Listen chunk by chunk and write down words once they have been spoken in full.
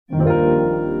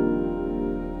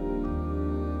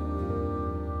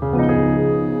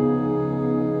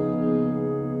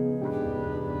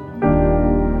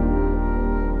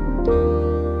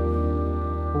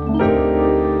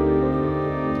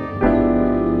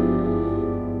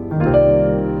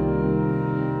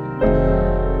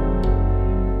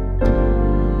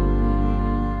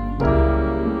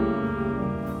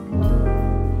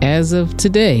As of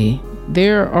today,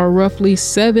 there are roughly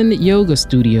 7 yoga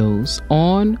studios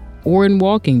on or in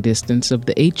walking distance of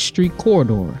the H Street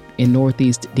corridor in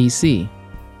Northeast DC.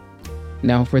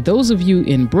 Now, for those of you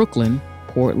in Brooklyn,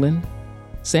 Portland,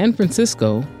 San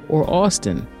Francisco, or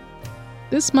Austin,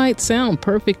 this might sound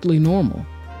perfectly normal.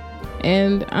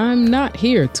 And I'm not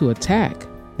here to attack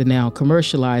the now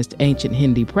commercialized ancient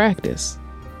Hindi practice,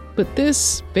 but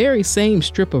this very same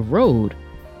strip of road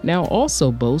now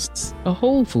also boasts a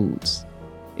Whole Foods,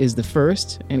 is the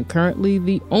first and currently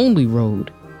the only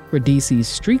road for DC's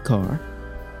streetcar,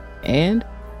 and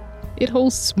it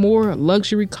hosts more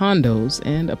luxury condos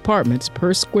and apartments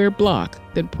per square block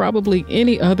than probably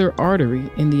any other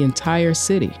artery in the entire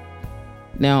city.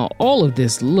 Now, all of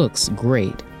this looks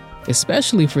great,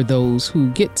 especially for those who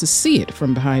get to see it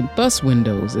from behind bus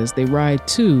windows as they ride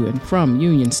to and from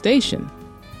Union Station,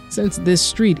 since this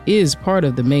street is part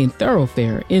of the main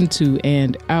thoroughfare into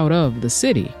and out of the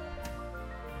city.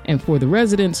 And for the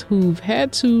residents who've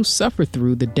had to suffer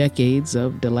through the decades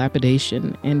of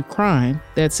dilapidation and crime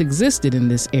that's existed in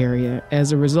this area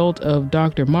as a result of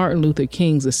Dr. Martin Luther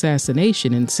King's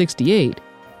assassination in '68,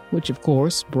 which of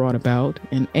course brought about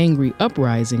an angry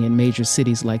uprising in major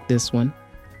cities like this one,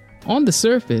 on the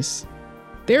surface,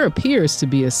 there appears to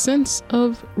be a sense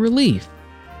of relief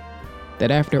that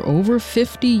after over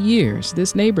 50 years,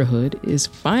 this neighborhood is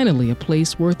finally a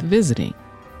place worth visiting,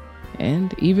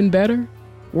 and even better,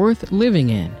 worth living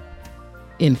in.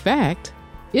 In fact,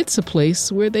 it's a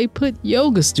place where they put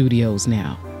yoga studios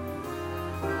now.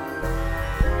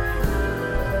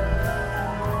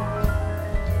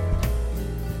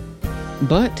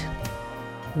 But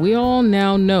we all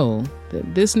now know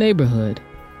that this neighborhood,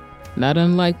 not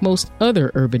unlike most other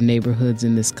urban neighborhoods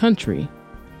in this country,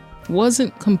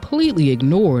 wasn't completely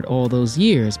ignored all those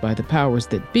years by the powers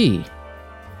that be.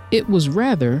 It was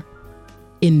rather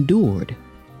endured.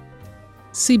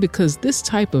 See, because this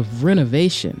type of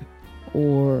renovation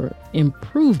or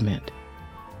improvement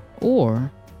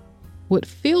or what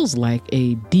feels like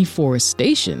a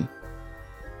deforestation,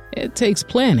 it takes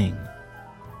planning,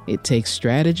 it takes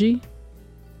strategy,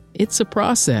 it's a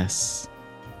process,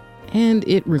 and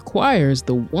it requires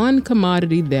the one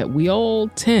commodity that we all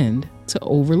tend to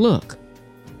overlook: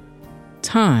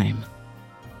 time.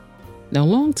 Now,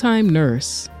 longtime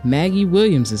nurse Maggie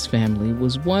Williams' family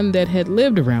was one that had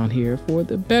lived around here for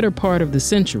the better part of the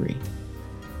century.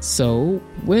 So,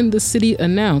 when the city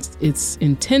announced its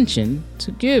intention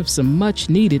to give some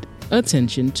much-needed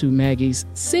attention to Maggie's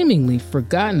seemingly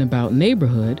forgotten-about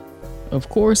neighborhood, of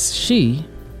course she,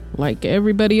 like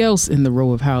everybody else in the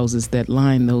row of houses that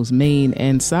line those main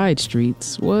and side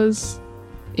streets, was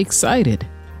excited.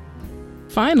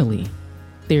 Finally,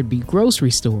 there'd be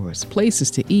grocery stores, places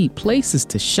to eat, places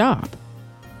to shop,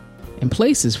 and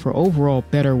places for overall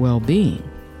better well-being.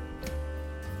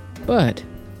 But,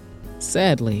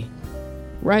 sadly,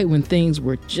 right when things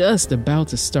were just about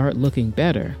to start looking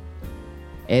better,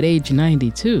 at age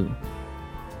 92,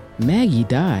 Maggie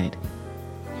died.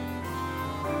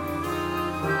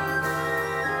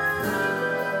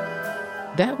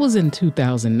 That was in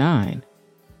 2009.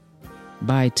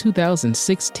 By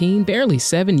 2016, barely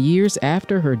 7 years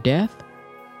after her death,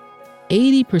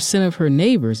 80% of her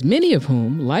neighbors, many of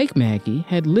whom, like Maggie,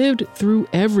 had lived through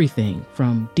everything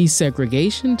from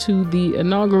desegregation to the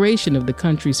inauguration of the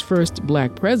country's first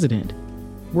black president,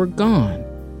 were gone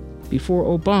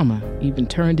before Obama even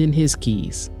turned in his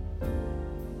keys.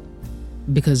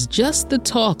 Because just the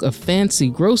talk of fancy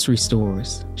grocery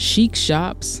stores, chic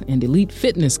shops, and elite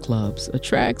fitness clubs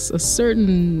attracts a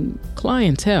certain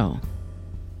clientele.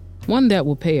 One that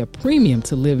will pay a premium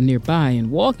to live nearby in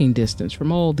walking distance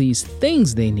from all these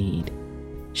things they need.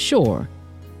 Sure,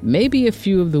 maybe a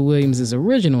few of the Williams'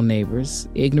 original neighbors,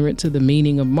 ignorant to the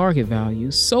meaning of market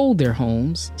value, sold their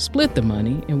homes, split the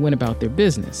money, and went about their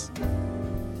business.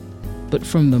 But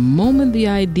from the moment the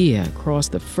idea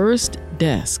crossed the first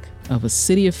desk of a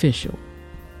city official,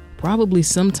 probably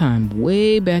sometime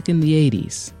way back in the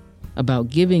 80s, about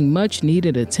giving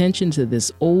much-needed attention to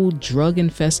this old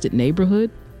drug-infested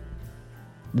neighborhood,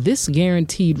 this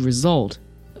guaranteed result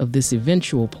of this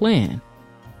eventual plan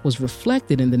was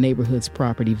reflected in the neighborhood's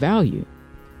property value,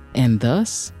 and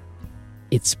thus,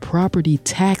 its property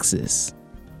taxes.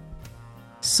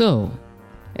 So,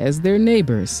 as their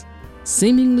neighbors,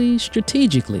 seemingly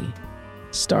strategically,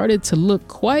 started to look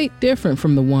quite different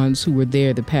from the ones who were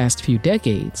there the past few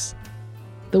decades,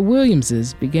 the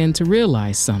Williamses began to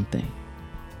realize something.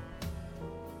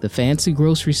 The fancy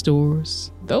grocery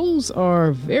stores, those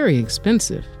are very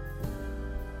expensive.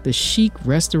 The chic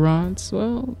restaurants,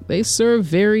 well, they serve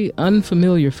very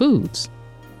unfamiliar foods.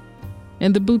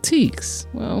 And the boutiques,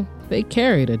 well, they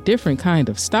carried a different kind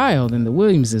of style than the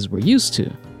Williamses were used to.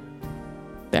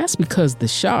 That's because the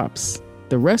shops,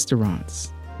 the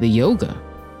restaurants, the yoga,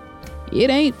 it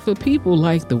ain't for people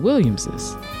like the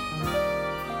Williamses.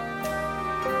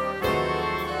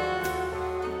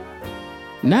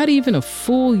 Not even a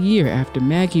full year after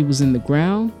Maggie was in the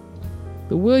ground,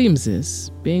 the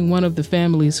Williamses, being one of the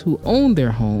families who owned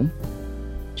their home,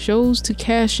 chose to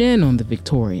cash in on the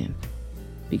Victorian,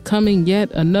 becoming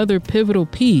yet another pivotal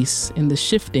piece in the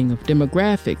shifting of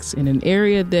demographics in an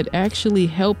area that actually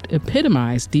helped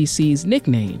epitomize DC's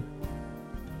nickname,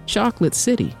 Chocolate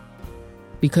City.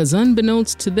 Because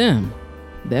unbeknownst to them,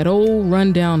 that old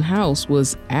rundown house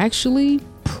was actually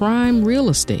prime real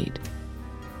estate.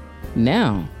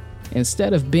 Now,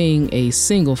 instead of being a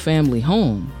single-family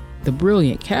home, the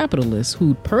brilliant capitalists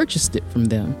who'd purchased it from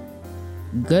them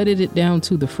gutted it down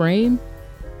to the frame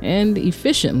and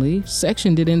efficiently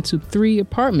sectioned it into 3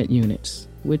 apartment units,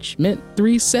 which meant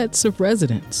 3 sets of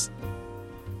residents.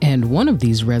 And one of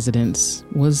these residents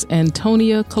was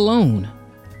Antonia Colon,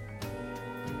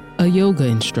 a yoga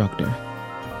instructor.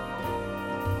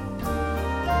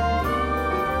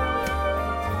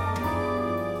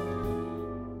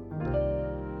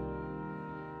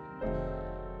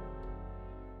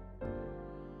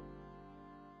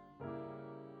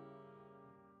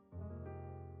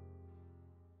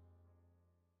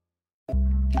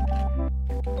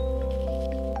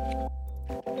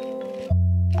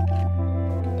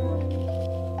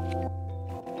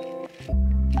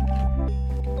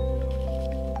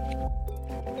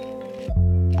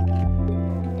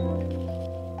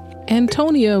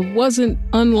 Antonia wasn't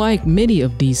unlike many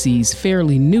of DC's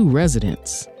fairly new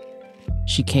residents.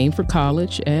 She came for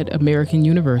college at American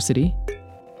University,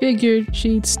 figured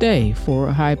she'd stay for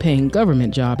a high-paying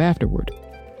government job afterward.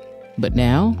 But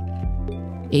now,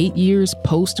 8 years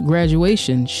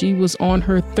post-graduation, she was on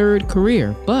her 3rd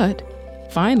career, but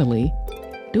finally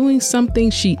doing something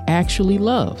she actually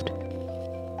loved.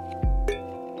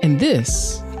 And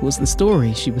this was the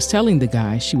story she was telling the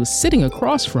guy she was sitting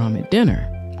across from at dinner.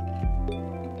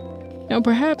 Now,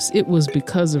 perhaps it was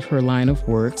because of her line of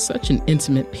work, such an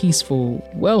intimate, peaceful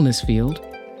wellness field,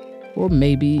 or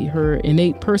maybe her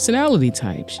innate personality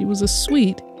type. She was a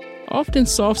sweet, often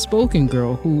soft-spoken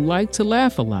girl who liked to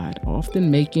laugh a lot,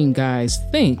 often making guys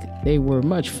think they were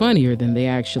much funnier than they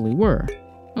actually were.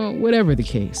 Whatever the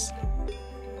case.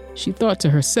 She thought to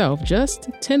herself, just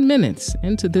 10 minutes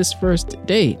into this first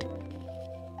date,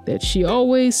 that she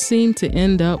always seemed to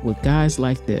end up with guys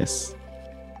like this.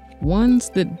 Ones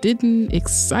that didn't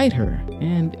excite her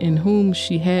and in whom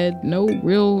she had no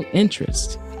real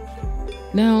interest.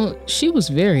 Now, she was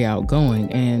very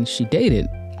outgoing and she dated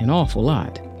an awful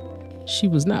lot. She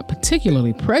was not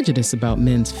particularly prejudiced about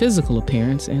men's physical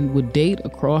appearance and would date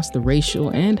across the racial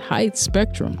and height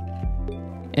spectrum.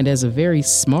 And as a very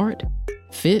smart,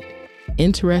 fit,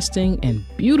 interesting, and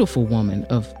beautiful woman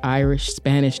of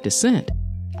Irish-Spanish descent,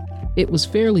 it was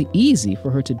fairly easy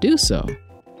for her to do so.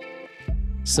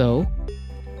 So,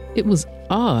 it was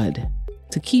odd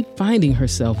to keep finding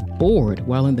herself bored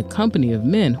while in the company of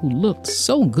men who looked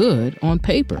so good on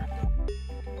paper.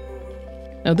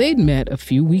 Now, they'd met a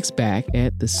few weeks back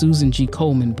at the Susan G.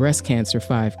 Komen Breast Cancer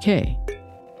 5K.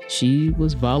 She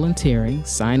was volunteering,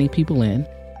 signing people in.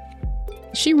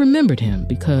 She remembered him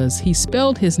because he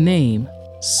spelled his name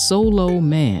Solo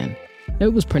Man. Now,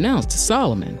 it was pronounced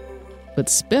Solomon, but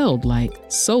spelled like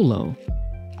Solo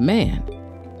Man.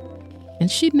 And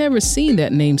she'd never seen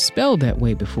that name spelled that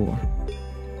way before.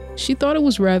 She thought it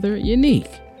was rather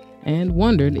unique and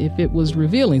wondered if it was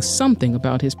revealing something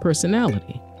about his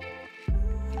personality.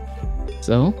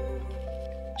 So,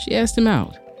 she asked him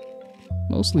out,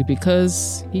 mostly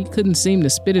because he couldn't seem to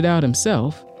spit it out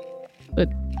himself, but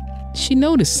she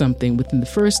noticed something within the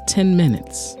first 10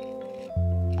 minutes.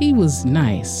 He was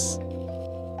nice,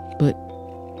 but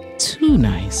too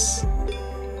nice.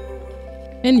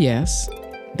 And yes,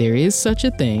 there is such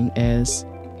a thing as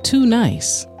too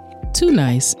nice. Too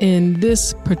nice in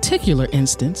this particular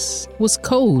instance was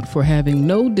code for having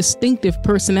no distinctive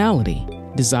personality,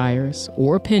 desires,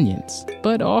 or opinions,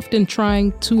 but often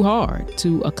trying too hard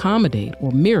to accommodate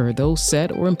or mirror those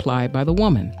said or implied by the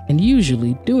woman, and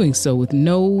usually doing so with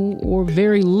no or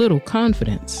very little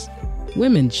confidence.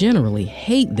 Women generally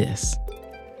hate this.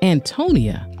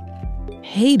 Antonia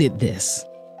hated this.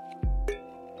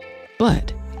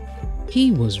 But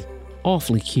he was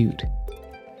awfully cute.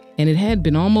 And it had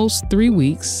been almost 3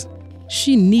 weeks.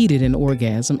 She needed an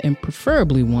orgasm and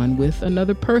preferably one with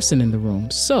another person in the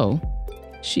room. So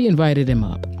she invited him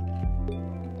up.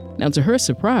 Now, to her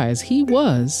surprise, he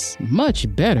was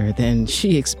much better than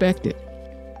she expected.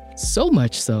 So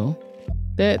much so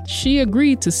that she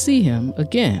agreed to see him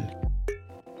again.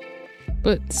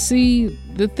 But see,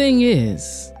 the thing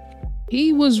is,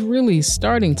 he was really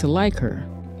starting to like her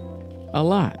a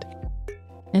lot,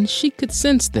 and she could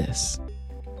sense this.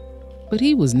 But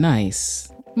he was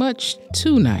nice, much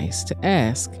too nice to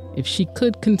ask if she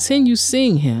could continue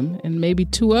seeing him and maybe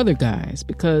 2 other guys,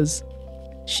 because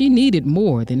she needed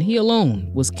more than he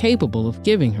alone was capable of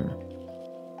giving her.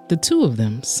 The 2 of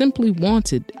them simply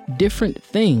wanted different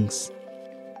things,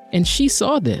 and she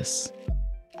saw this.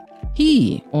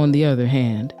 He, on the other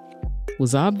hand,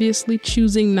 was obviously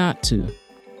choosing not to,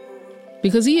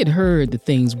 because he had heard the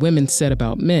things women said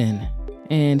about men,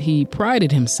 and he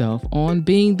prided himself on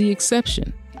being the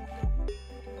exception.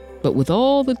 But with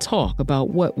all the talk about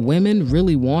what women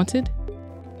really wanted,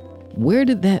 where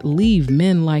did that leave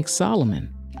men like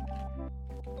Solomon?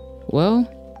 Well,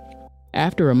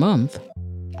 after a month,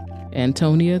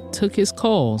 Antonia took his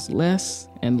calls less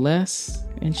and less,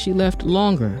 and she left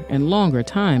longer and longer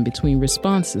time between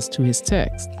responses to his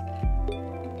text.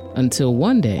 Until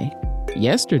one day,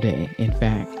 yesterday in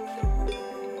fact,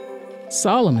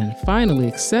 Solomon finally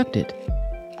accepted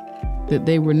that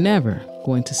they were never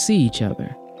going to see each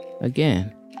other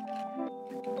again.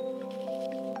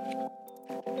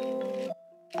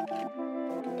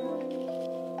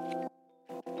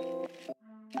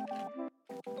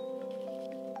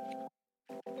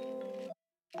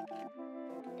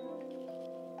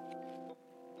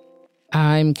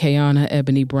 I'm Kayana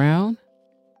Ebony Brown,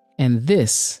 and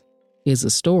this is a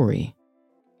story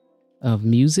of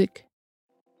music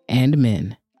and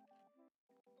men.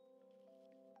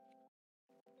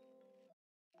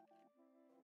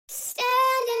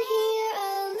 Standing here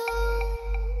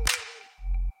alone,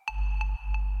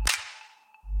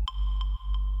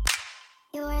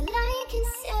 your light can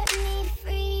set me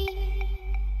free.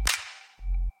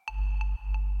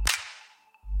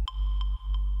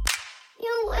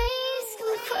 Your waves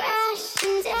go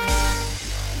crashing down.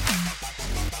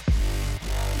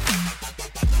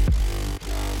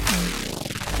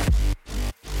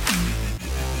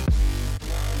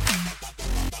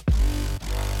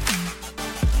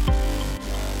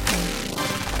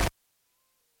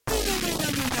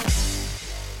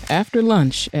 After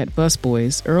lunch at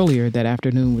Busboys earlier that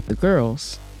afternoon with the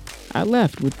girls, I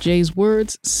left with Jay's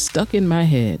words stuck in my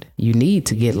head. You need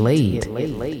to get laid.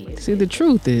 See, the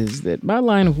truth is that my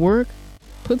line of work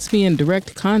puts me in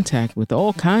direct contact with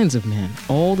all kinds of men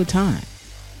all the time.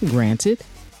 Granted,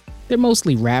 they're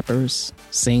mostly rappers,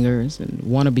 singers, and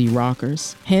wannabe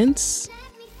rockers. Hence,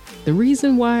 the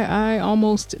reason why I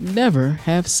almost never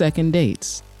have second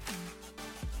dates.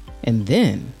 And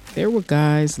then there were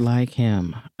guys like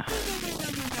him.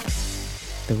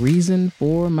 The reason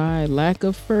for my lack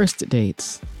of first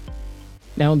dates.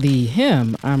 Now, the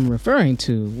him I'm referring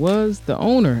to was the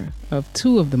owner of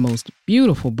 2 of the most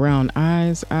beautiful brown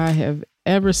eyes I have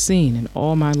ever seen in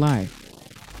all my life,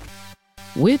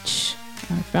 which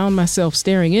I found myself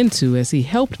staring into as he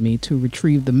helped me to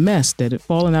retrieve the mess that had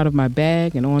fallen out of my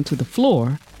bag and onto the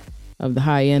floor of the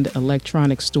high-end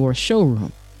electronics store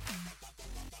showroom.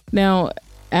 Now,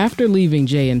 after leaving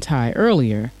Jay and Ty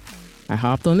earlier, I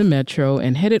hopped on the metro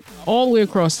and headed all the way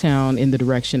across town in the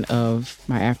direction of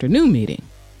my afternoon meeting.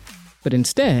 But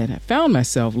instead, I found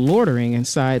myself loitering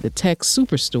inside the tech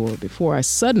superstore before I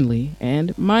suddenly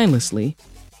and mindlessly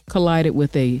collided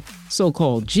with a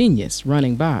so-called genius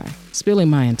running by, spilling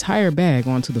my entire bag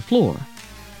onto the floor.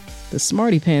 The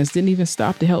smarty pants didn't even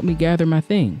stop to help me gather my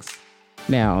things.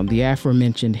 Now, the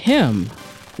aforementioned him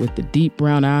with the deep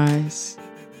brown eyes,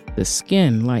 the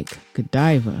skin like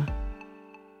Godiva,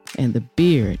 and the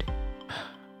beard.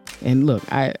 And look,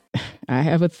 I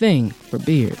have a thing for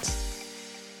beards.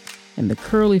 And the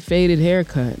curly faded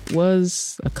haircut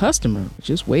was a customer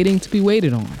just waiting to be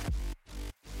waited on.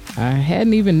 I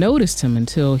hadn't even noticed him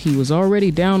until he was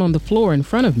already down on the floor in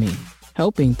front of me,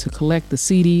 helping to collect the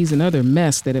CDs and other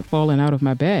mess that had fallen out of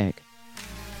my bag.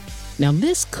 Now,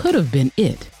 this could have been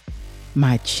it.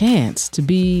 My chance to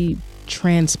be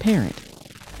transparent.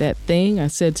 That thing I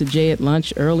said to Jay at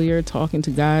lunch earlier, talking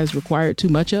to guys required too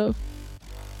much of.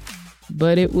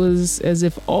 But it was as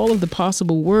if all of the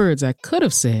possible words I could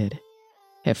have said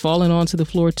had fallen onto the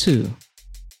floor too,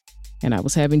 and I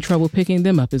was having trouble picking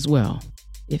them up as well.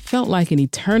 It felt like an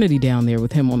eternity down there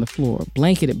with him on the floor,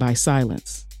 blanketed by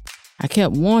silence. I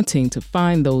kept wanting to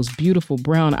find those beautiful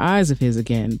brown eyes of his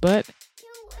again, but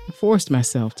I forced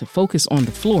myself to focus on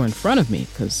the floor in front of me,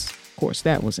 because, of course,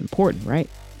 that was important, right?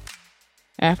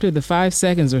 After the 5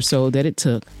 seconds or so that it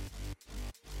took,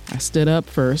 I stood up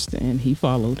first and he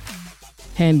followed,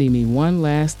 handing me one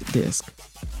last disc.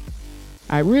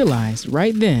 I realized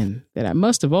right then that I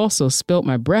must have also spilt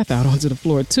my breath out onto the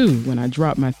floor too when I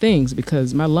dropped my things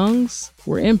because my lungs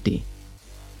were empty.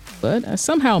 But I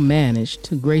somehow managed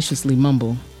to graciously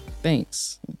mumble,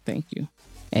 "Thanks, thank you."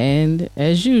 And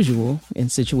as usual in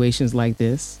situations like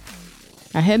this,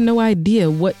 I had no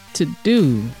idea what to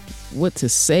do, what to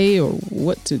say, or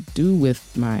what to do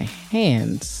with my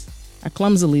hands. I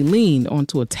clumsily leaned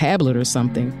onto a tablet or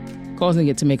something, causing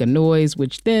it to make a noise,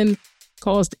 which then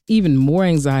caused even more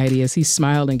anxiety as he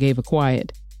smiled and gave a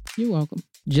quiet, "You're welcome,"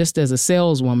 just as a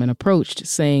saleswoman approached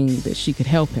saying that she could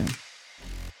help him.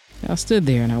 I stood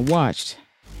there and I watched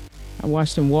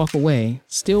him walk away,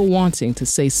 still wanting to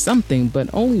say something, but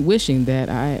only wishing that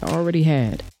I already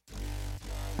had.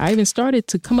 I even started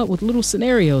to come up with little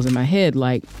scenarios in my head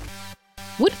like,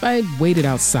 what if I waited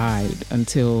outside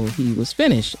until he was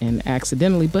finished and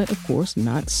accidentally, but of course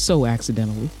not so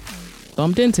accidentally,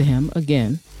 bumped into him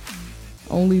again?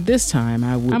 Only this time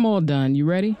I would... "I'm all done. You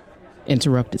ready?"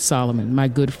 interrupted Solomon, my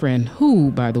good friend, who,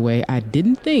 by the way, I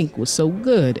didn't think was so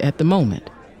good at the moment,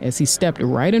 as he stepped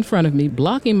right in front of me,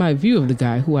 blocking my view of the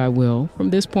guy who I will, from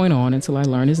this point on until I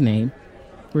learn his name,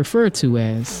 refer to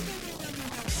as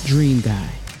Dream Guy.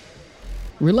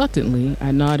 Reluctantly,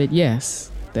 I nodded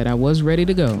yes, that I was ready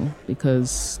to go,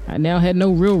 because I now had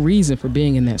no real reason for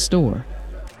being in that store.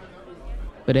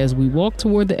 But as we walked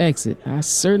toward the exit, I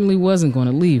certainly wasn't going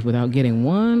to leave without getting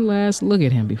one last look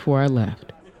at him before I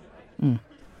left.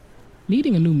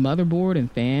 Needing a new motherboard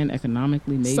and fan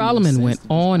economically made Solomon went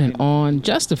on and on,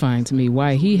 justifying to me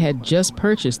why he had just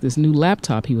purchased this new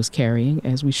laptop he was carrying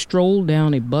as we strolled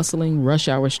down a bustling rush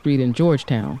hour street in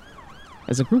Georgetown,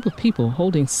 as a group of people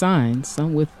holding signs,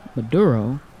 some with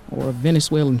Maduro or a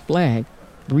Venezuelan flag,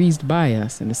 breezed by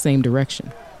us in the same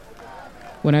direction.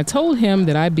 When I told him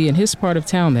that I'd be in his part of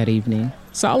town that evening,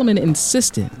 Solomon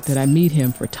insisted that I meet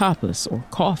him for tapas or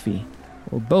coffee,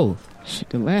 or both.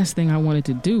 The last thing I wanted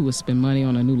to do was spend money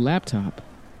on a new laptop.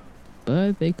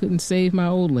 But they couldn't save my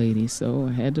old lady, so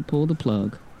I had to pull the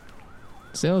plug.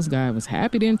 The sales guy was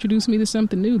happy to introduce me to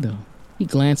something new, though. He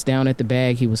glanced down at the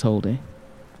bag he was holding.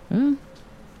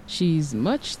 "She's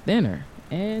much thinner,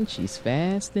 and she's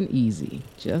fast and easy,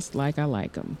 just like I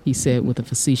like 'em," he said with a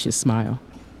facetious smile.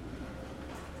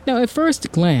 Now, at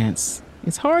first glance,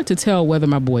 it's hard to tell whether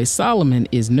my boy Solomon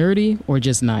is nerdy or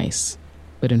just nice.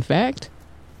 But in fact,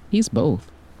 he's both.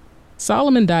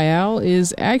 Solomon Dial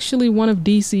is actually one of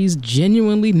DC's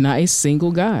genuinely nice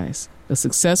single guys, a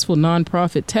successful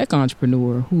nonprofit tech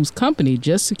entrepreneur whose company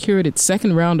just secured its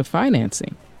second round of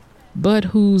financing, but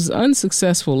whose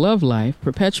unsuccessful love life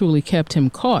perpetually kept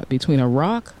him caught between a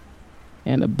rock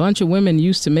and a bunch of women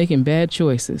used to making bad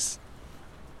choices.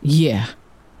 Yeah,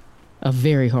 a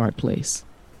very hard place.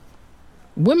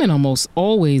 Women almost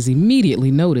always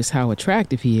immediately notice how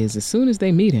attractive he is as soon as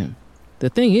they meet him. The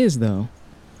thing is, though,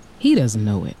 he doesn't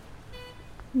know it.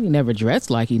 He never dressed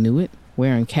like he knew it,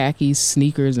 wearing khakis,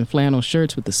 sneakers, and flannel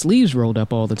shirts with the sleeves rolled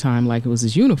up all the time like it was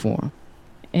his uniform.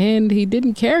 And he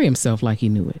didn't carry himself like he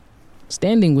knew it,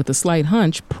 standing with a slight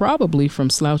hunch, probably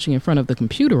from slouching in front of the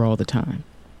computer all the time.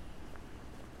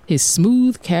 His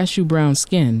smooth cashew brown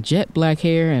skin, jet black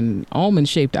hair, and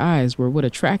almond-shaped eyes were what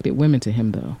attracted women to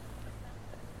him, though.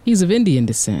 He's of Indian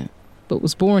descent, but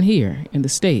was born here in the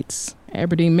States,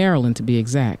 Aberdeen, Maryland to be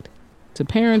exact, to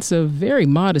parents of very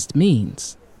modest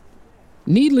means.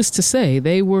 Needless to say,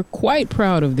 they were quite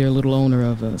proud of their little owner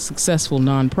of a successful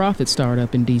nonprofit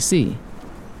startup in D.C.,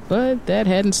 but that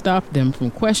hadn't stopped them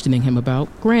from questioning him about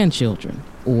grandchildren,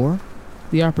 or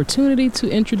the opportunity to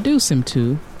introduce him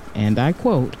to, and I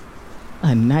quote,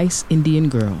 a nice Indian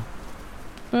girl.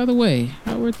 By the way,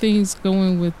 how were things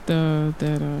going with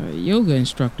that yoga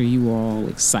instructor you were all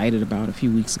excited about a few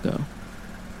weeks ago?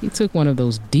 He took one of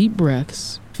those deep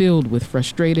breaths filled with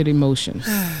frustrated emotion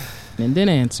and then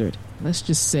answered, "Let's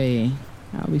just say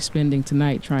I'll be spending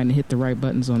tonight trying to hit the right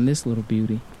buttons on this little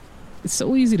beauty. It's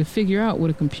so easy to figure out what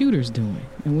a computer's doing,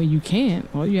 and when you can't,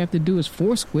 all you have to do is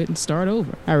force quit and start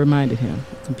over." I reminded him,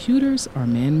 "Computers are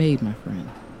man-made, my friend."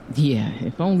 Yeah,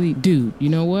 if only... Dude, you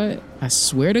know what? I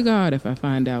swear to God, if I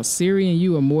find out Siri and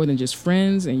you are more than just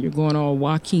friends and you're going all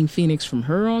Joaquin Phoenix from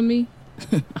Her on me,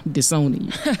 I'm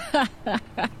disowning you.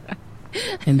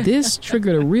 And this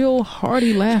triggered a real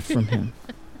hearty laugh from him.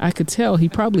 I could tell he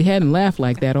probably hadn't laughed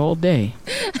like that all day.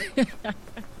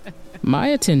 My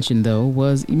attention, though,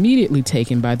 was immediately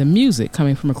taken by the music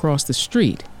coming from across the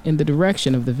street in the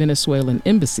direction of the Venezuelan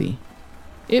embassy.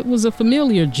 It was a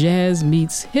familiar jazz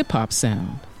meets hip-hop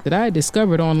sound that I had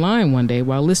discovered online one day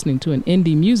while listening to an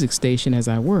indie music station as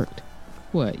I worked.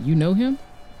 What, you know him?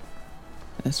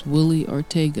 That's Willie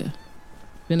Ortega,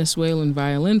 Venezuelan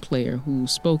violin player who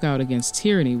spoke out against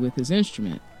tyranny with his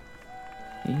instrument.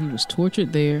 And he was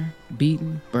tortured there,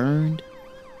 beaten, burned,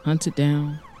 hunted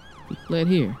down. He fled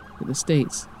here to the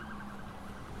States.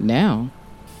 Now,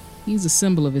 he's a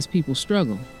symbol of his people's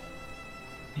struggle.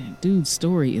 Man, dude's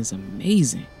story is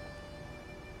amazing.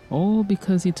 All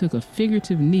because he took a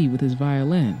figurative knee with his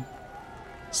violin,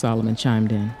 Solomon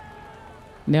chimed in.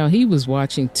 Now he was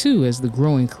watching too as the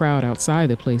growing crowd outside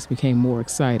the place became more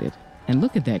excited. And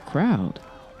look at that crowd.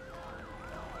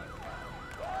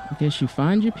 I guess you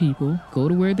find your people, go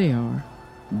to where they are,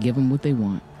 give them what they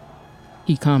want,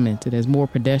 he commented as more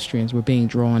pedestrians were being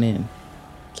drawn in.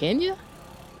 Kenya?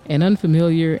 An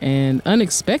unfamiliar and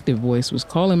unexpected voice was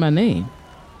calling my name.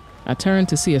 I turned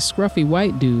to see a scruffy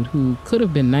white dude who could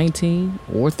have been 19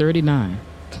 or 39,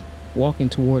 walking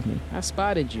toward me. I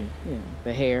spotted you,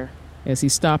 the hair, as he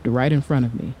stopped right in front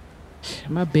of me.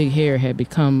 My big hair had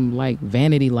become like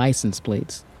vanity license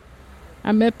plates.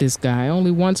 I met this guy only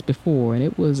once before, and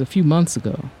it was a few months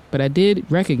ago, but I did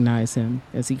recognize him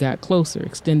as he got closer,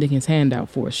 extending his hand out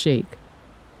for a shake.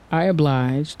 I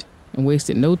obliged and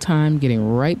wasted no time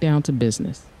getting right down to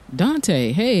business.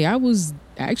 Dante, hey, I was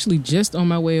actually just on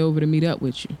my way over to meet up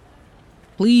with you.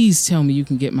 Please tell me you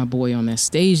can get my boy on that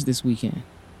stage this weekend.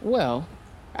 Well,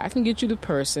 I can get you the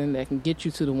person that can get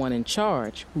you to the one in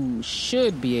charge who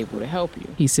should be able to help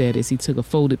you, he said as he took a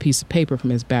folded piece of paper from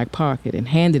his back pocket and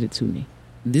handed it to me.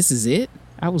 This is it?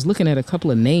 I was looking at a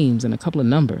couple of names and a couple of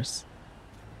numbers.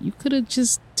 You could have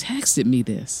just texted me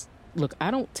this. Look,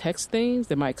 I don't text things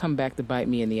that might come back to bite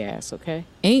me in the ass, okay?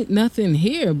 Ain't nothing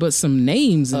here but some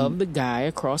names of the guy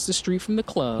across the street from the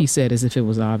club, he said as if it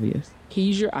was obvious.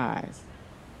 He's your eyes.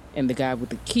 And the guy with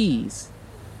the keys,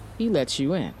 he lets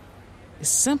you in. It's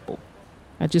simple.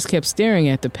 I just kept staring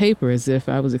at the paper as if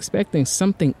I was expecting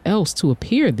something else to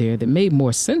appear there that made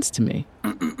more sense to me.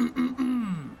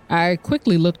 I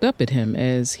quickly looked up at him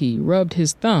as he rubbed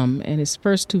his thumb and his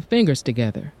first two fingers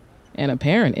together, an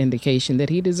apparent indication that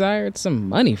he desired some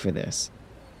money for this.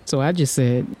 So I just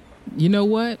said, you know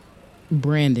what?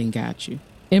 Brandon got you,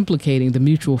 implicating the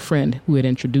mutual friend who had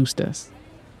introduced us.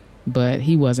 But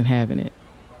he wasn't having it.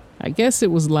 I guess it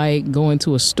was like going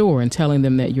to a store and telling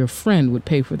them that your friend would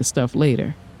pay for the stuff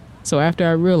later. So after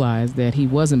I realized that he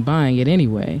wasn't buying it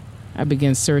anyway, I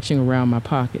began searching around my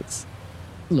pockets.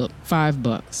 Look,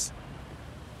 $5.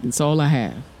 That's all I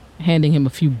have, handing him a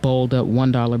few balled up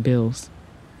 $1 bills.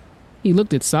 He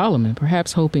looked at Solomon,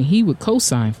 perhaps hoping he would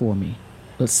co-sign for me.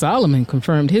 But Solomon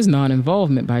confirmed his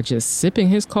non-involvement by just sipping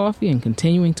his coffee and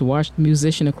continuing to watch the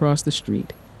musician across the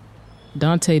street.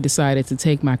 Dante decided to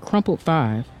take my crumpled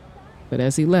 $5, but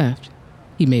as he left,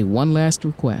 he made one last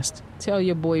request. Tell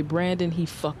your boy Brandon he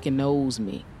fucking knows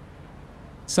me.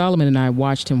 Solomon and I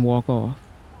watched him walk off.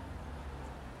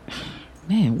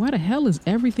 Man, why the hell is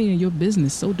everything in your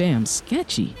business so damn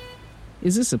sketchy?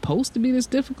 Is it supposed to be this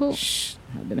difficult? Shh,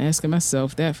 I've been asking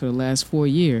myself that for the last 4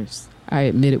 years, I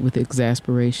admitted with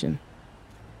exasperation.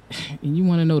 And you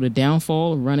want to know the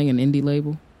downfall of running an indie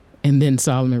label? And then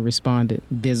Solomon responded,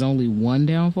 there's only one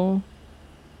downfall?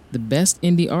 The best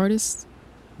indie artists,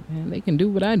 man, they can do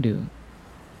what I do.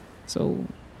 So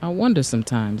I wonder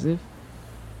sometimes if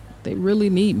they really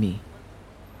need me.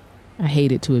 I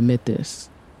hated to admit this.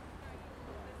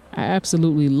 I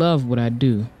absolutely love what I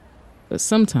do, but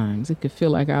sometimes it could feel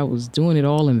like I was doing it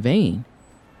all in vain.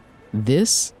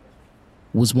 This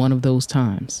was one of those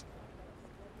times.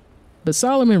 But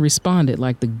Solomon responded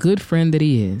like the good friend that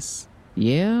he is.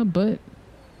 Yeah, but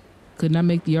couldn't I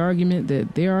make the argument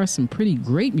that there are some pretty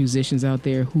great musicians out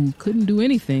there who couldn't do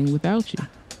anything without you?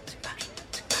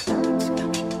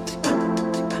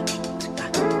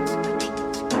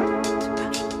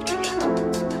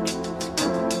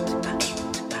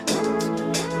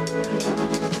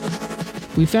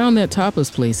 We found that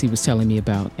tapas place he was telling me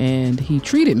about, and he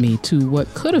treated me to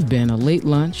what could have been a late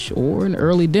lunch or an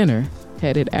early dinner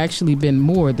had it actually been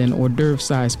more than hors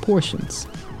d'oeuvre-sized portions.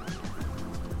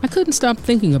 I couldn't stop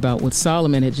thinking about what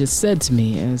Solomon had just said to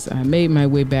me as I made my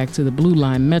way back to the Blue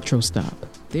Line Metro stop.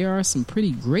 There are some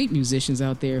pretty great musicians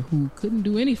out there who couldn't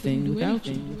do anything without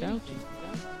you.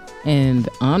 And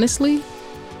honestly,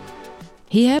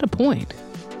 he had a point.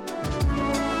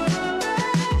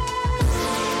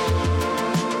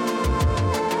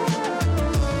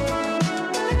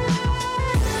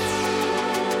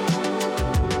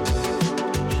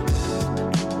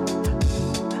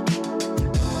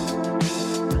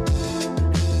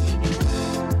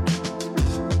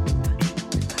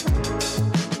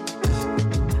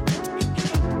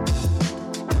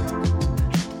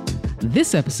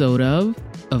 This episode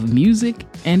of Music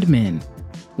and Men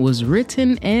was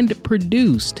written and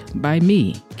produced by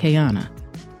me, Kayana.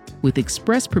 with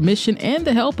express permission and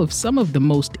the help of some of the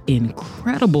most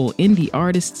incredible indie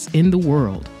artists in the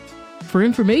world. For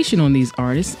information on these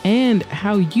artists and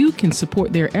how you can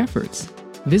support their efforts,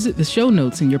 visit the show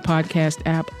notes in your podcast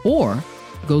app or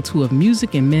go to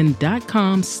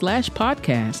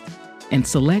ofmusicandmen.com/podcast and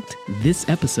select this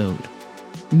episode.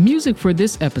 Music for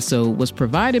this episode was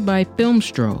provided by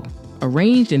Filmstro,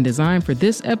 arranged and designed for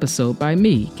this episode by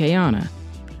me, Kayana.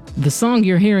 The song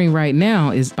you're hearing right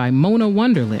now is by Mona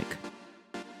Wunderlich.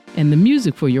 And the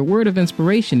music for your word of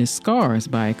inspiration is Scars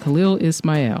by Khalil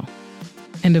Ismail.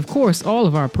 And of course, all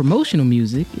of our promotional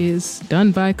music is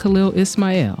done by Khalil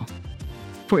Ismail.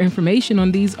 For information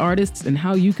on these artists and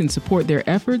how you can support their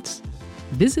efforts,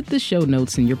 visit the show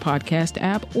notes in your podcast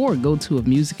app or go to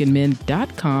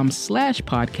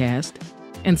ofmusicandmen.com/podcast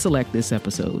and select this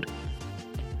episode.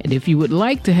 And if you would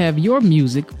like to have your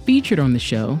music featured on the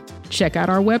show, check out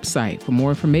our website for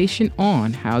more information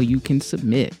on how you can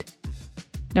submit.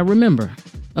 Now remember,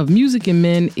 Of Music and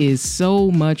Men is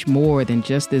so much more than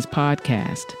just this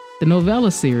podcast. The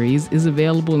novella series is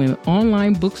available in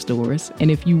online bookstores,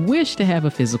 and if you wish to have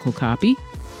a physical copy,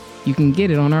 you can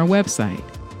get it on our website.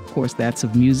 Of course, that's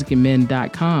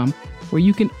ofmusicandmen.com, where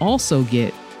you can also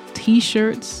get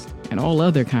t-shirts and all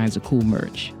other kinds of cool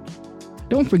merch.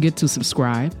 Don't forget to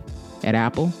subscribe at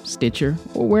Apple, Stitcher,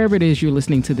 or wherever it is you're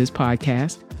listening to this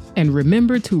podcast. And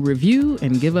remember to review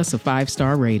and give us a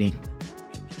 5-star rating.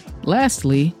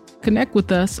 Lastly, connect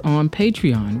with us on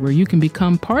Patreon, where you can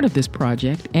become part of this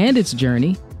project and its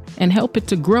journey and help it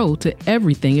to grow to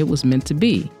everything it was meant to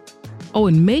be. Oh,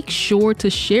 and make sure to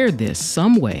share this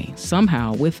some way,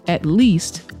 somehow, with at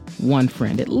least one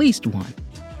friend, at least one.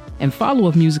 And follow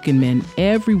Of Music and Men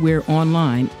everywhere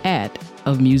online at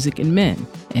Of Music and Men.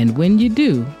 And when you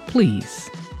do, please,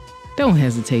 don't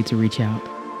hesitate to reach out.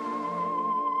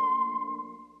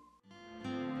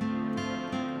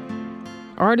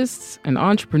 Artists and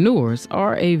entrepreneurs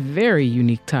are a very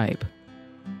unique type.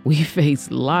 We face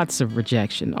lots of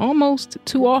rejection, almost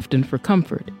too often for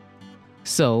comfort.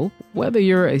 So, whether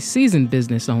you're a seasoned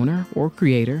business owner or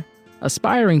creator,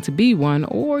 aspiring to be one,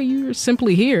 or you're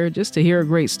simply here just to hear a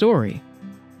great story,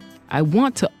 I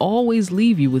want to always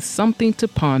leave you with something to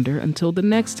ponder until the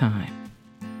next time.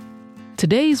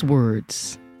 Today's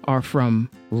words are from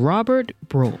Robert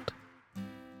Brolt.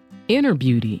 Inner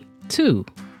beauty, too,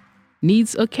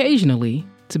 needs occasionally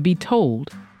to be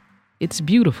told it's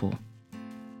beautiful.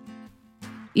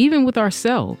 Even with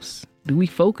ourselves, do we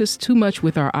focus too much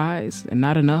with our eyes and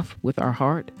not enough with our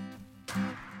heart?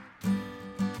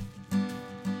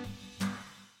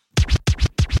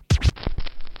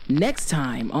 Next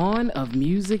time on Of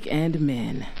Music and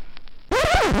Men.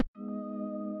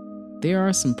 There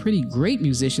are some pretty great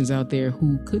musicians out there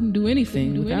who couldn't do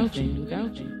anything without you.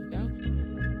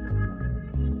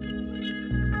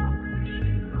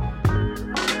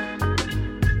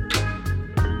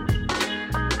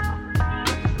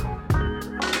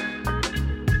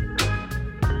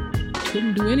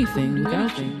 Couldn't do anything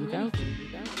without you.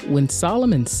 When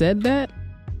Solomon said that,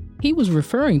 he was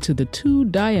referring to the two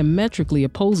diametrically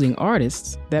opposing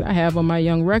artists that I have on my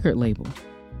young record label.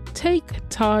 Take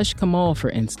Taj Kamal,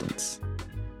 for instance.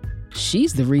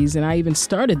 She's the reason I even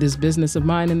started this business of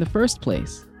mine in the first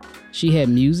place. She had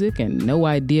music and no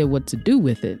idea what to do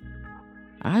with it.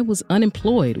 I was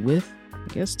unemployed with,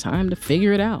 time to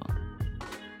figure it out.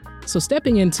 So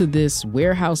stepping into this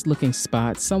warehouse-looking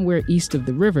spot somewhere east of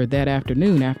the river that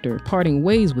afternoon after parting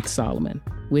ways with Solomon,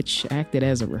 which acted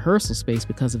as a rehearsal space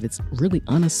because of its really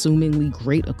unassumingly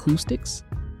great acoustics,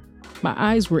 my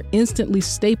eyes were instantly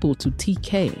stapled to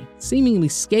TK, seemingly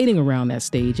skating around that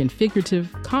stage in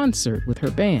figurative concert with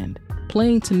her band,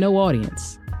 playing to no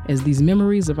audience, as these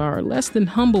memories of our less than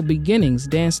humble beginnings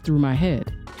danced through my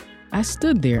head. I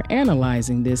stood there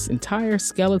analyzing this entire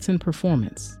skeleton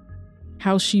performance.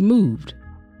 How she moved,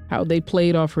 how they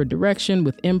played off her direction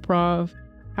with improv,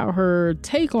 how her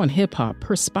take on hip-hop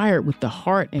perspired with the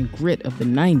heart and grit of the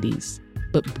 90s,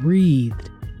 but breathed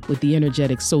with the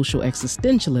energetic social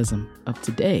existentialism of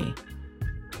today.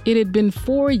 It had been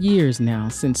 4 years now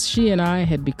since she and I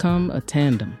had become a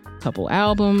tandem. A couple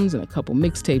albums and a couple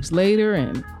mixtapes later,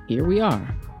 and here we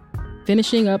are,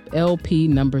 finishing up LP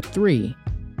number 3,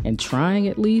 and trying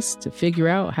at least to figure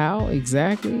out how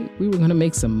exactly we were going to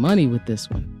make some money with this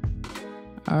one.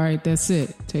 All right, that's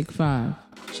it. Take 5,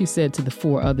 she said to the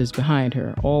 4 others behind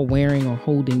her, all wearing or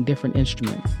holding different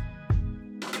instruments.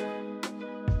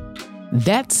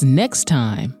 That's next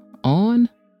time on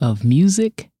Of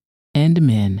Music and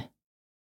Men.